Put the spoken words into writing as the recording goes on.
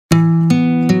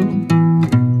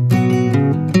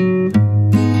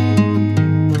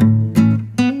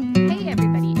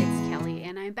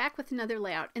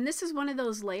layout. And this is one of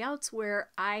those layouts where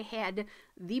I had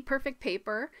the perfect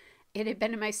paper. It had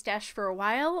been in my stash for a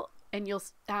while, and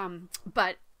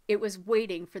but it was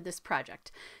waiting for this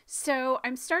project. So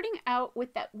I'm starting out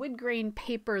with that wood grain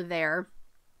paper there.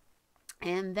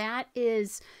 And that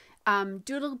is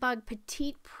Doodlebug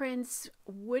Petite Prince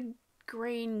wood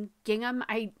grain gingham.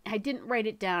 I didn't write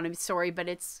it down, I'm sorry, but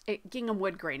gingham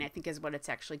wood grain, I think is what it's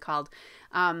actually called.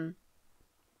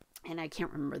 And I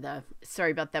can't remember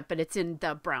sorry about that, but it's in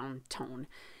the brown tone.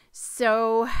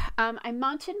 So I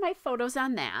mounted my photos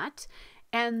on that,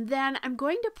 and then I'm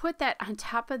going to put that on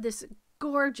top of this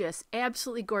gorgeous,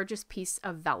 absolutely gorgeous piece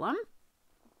of vellum,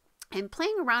 and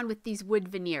playing around with these wood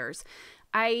veneers.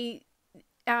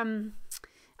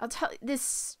 I'll tell you,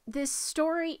 this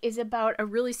story is about a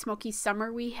really smoky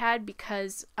summer we had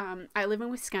because I live in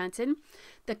Wisconsin.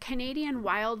 The Canadian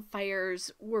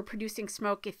wildfires were producing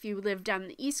smoke. If you lived on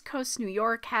the East Coast, New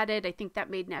York had it. I think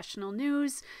that made national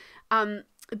news.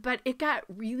 But it got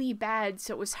really bad,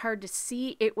 so it was hard to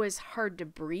see. It was hard to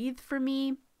breathe for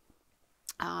me.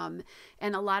 And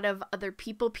a lot of other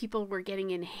people were getting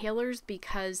inhalers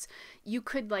because you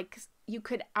could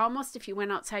almost, if you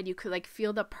went outside, you could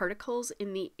feel the particles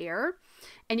in the air,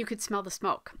 and you could smell the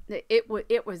smoke. It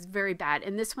was very bad.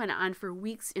 And this went on for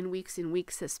weeks and weeks and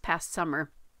weeks this past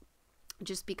summer,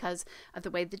 just because of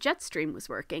the way the jet stream was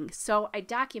working. So I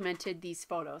documented these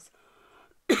photos.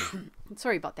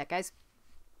 Sorry about that, guys.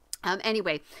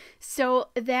 Anyway, so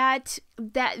that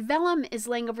vellum is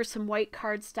laying over some white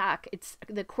cardstock.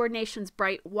 The coordination's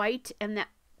bright white, and that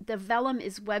the vellum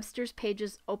is Webster's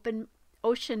Pages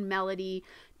Ocean Melody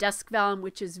Dusk Vellum,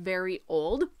 which is very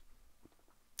old.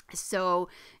 So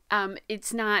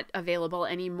it's not available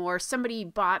anymore. Somebody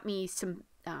bought me some,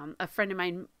 a friend of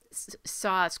mine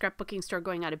saw a scrapbooking store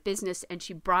going out of business, and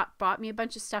she bought me a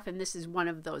bunch of stuff, and this is one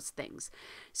of those things.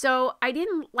 So I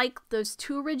didn't like those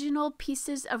two original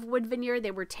pieces of wood veneer.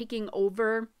 They were taking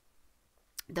over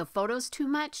the photos too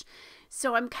much.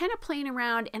 So I'm kind of playing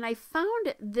around, and I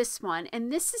found this one,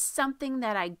 and this is something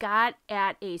that I got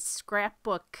at a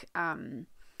scrapbook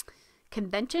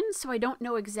convention, so I don't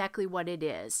know exactly what it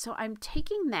is. So I'm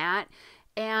taking that,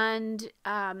 and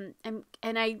I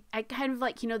kind of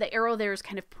the arrow there is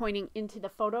kind of pointing into the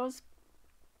photos.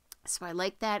 So I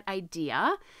like that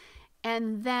idea.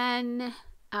 And then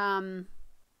I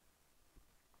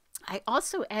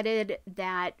also added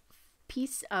that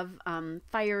piece of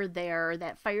fire there,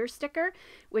 that fire sticker,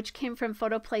 which came from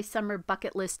PhotoPlay Summer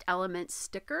Bucket List Elements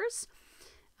stickers.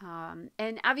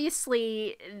 And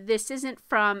obviously this isn't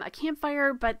from a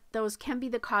campfire, but those can be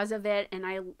the cause of it. And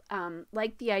I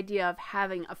like the idea of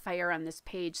having a fire on this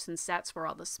page, since that's where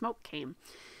all the smoke came.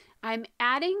 I'm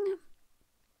adding,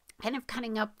 kind of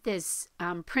cutting up this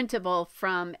printable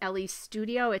from Ellie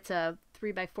Studio. It's a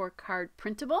 3x4 card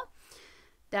printable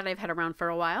that I've had around for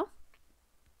a while.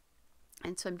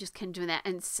 And so I'm just kind of doing that.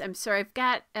 And I'm sorry, I've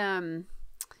got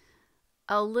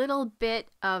a little bit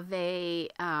of a...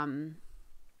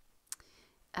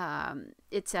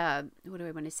 it's a, what do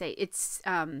I want to say? It's,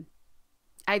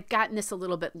 I've gotten this a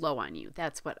little bit low on you.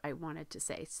 That's what I wanted to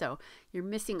say. So you're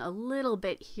missing a little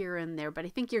bit here and there, but I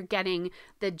think you're getting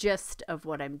the gist of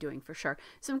what I'm doing for sure.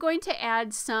 So I'm going to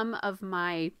add some of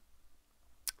my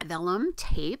vellum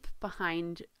tape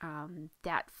behind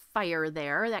that fire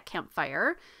there, that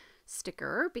campfire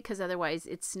sticker, because otherwise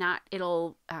it's not,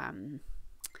 it'll,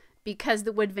 because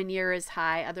the wood veneer is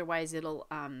high, otherwise it'll,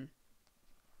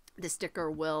 the sticker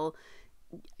will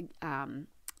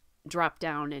drop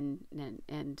down and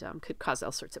could cause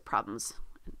all sorts of problems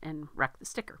and wreck the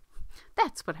sticker.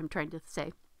 That's what I'm trying to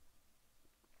say.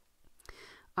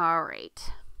 All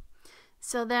right.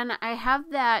 So then I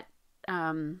have that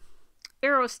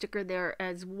arrow sticker there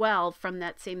as well from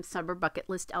that same Summer Bucket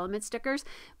List Element stickers.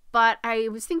 But I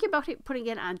was thinking about putting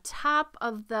it on top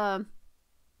of the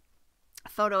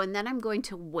photo, and then I'm going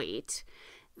to wait.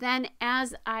 Then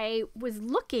as I was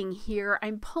looking here,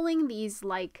 I'm pulling these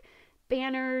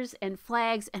banners and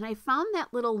flags, and I found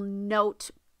that little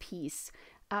note piece,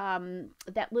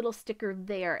 that little sticker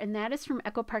there, and that is from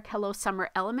Echo Park Hello Summer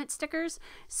Element stickers.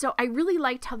 So I really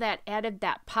liked how that added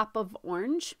that pop of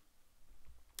orange,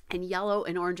 and yellow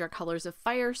and orange are colors of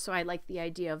fire, so I like the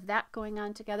idea of that going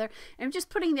on together. And I'm just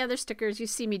putting the other stickers, you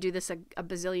see me do this a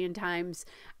bazillion times.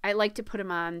 I like to put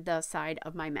them on the side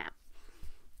of my map.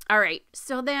 All right,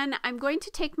 so then I'm going to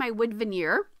take my wood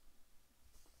veneer,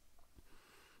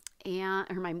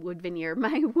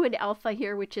 my wood alpha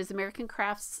here, which is American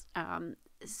Crafts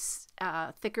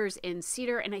thickers in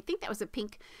cedar, and I think that was a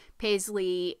pink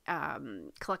paisley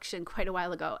collection quite a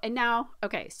while ago. And now,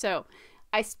 okay, so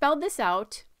I spelled this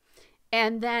out,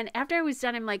 And then after I was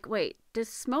done, I'm like, wait, does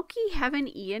Smokey have an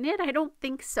E in it? I don't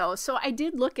think so. So I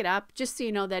did look it up, just so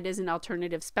you know that is an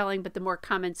alternative spelling, but the more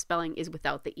common spelling is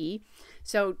without the E.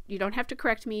 So you don't have to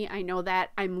correct me. I know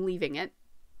that. I'm leaving it.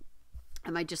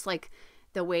 And I just like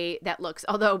the way that looks.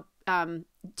 Although,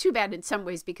 too bad in some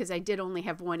ways, because I did only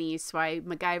have one E, so I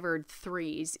MacGyvered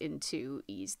 3's into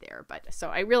E's there. But so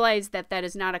I realized that that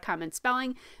is not a common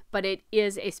spelling, but it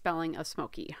is a spelling of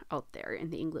Smokey out there in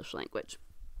the English language.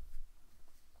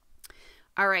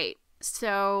 All right,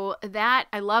 so that,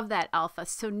 I love that alpha.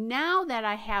 So now that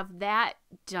I have that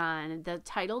done, the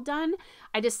title done,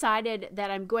 I decided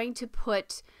that I'm going to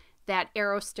put that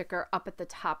arrow sticker up at the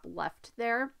top left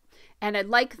there. And I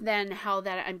like then how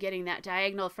that I'm getting that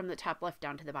diagonal from the top left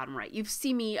down to the bottom right. You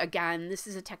see me again, this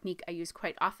is a technique I use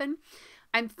quite often.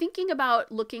 I'm thinking about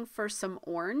looking for some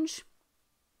orange.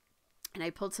 And I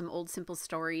pulled some old Simple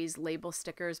Stories label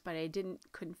stickers, but I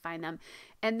couldn't find them.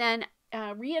 And then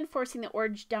reinforcing the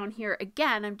orange down here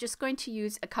again, I'm just going to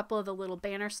use a couple of the little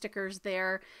banner stickers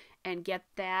there and get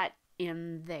that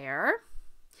in there.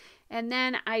 And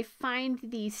then I find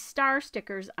these star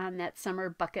stickers on that summer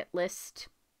bucket list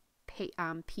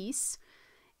piece.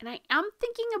 And I am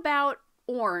thinking about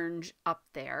orange up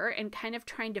there and kind of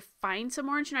trying to find some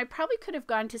orange. And I probably could have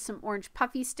gone to some orange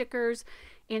puffy stickers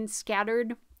and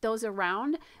scattered those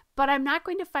around, but I'm not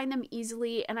going to find them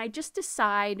easily. And I just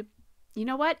decide, you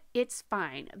know what? It's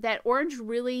fine. That orange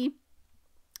really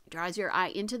draws your eye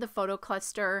into the photo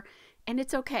cluster, and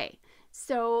it's okay.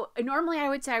 So normally I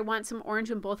would say I want some orange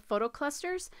in both photo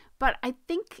clusters, but I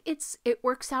think it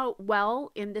works out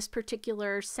well in this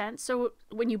particular sense. So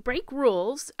when you break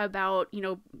rules about, you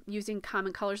know, using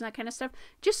common colors and that kind of stuff,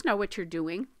 just know what you're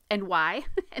doing and why.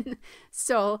 And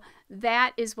so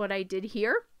that is what I did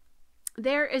here.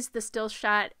 There is the still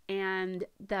shot and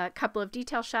the couple of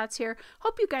detail shots here.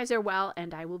 Hope you guys are well,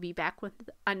 and I will be back with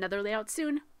another layout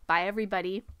soon. Bye,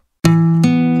 everybody.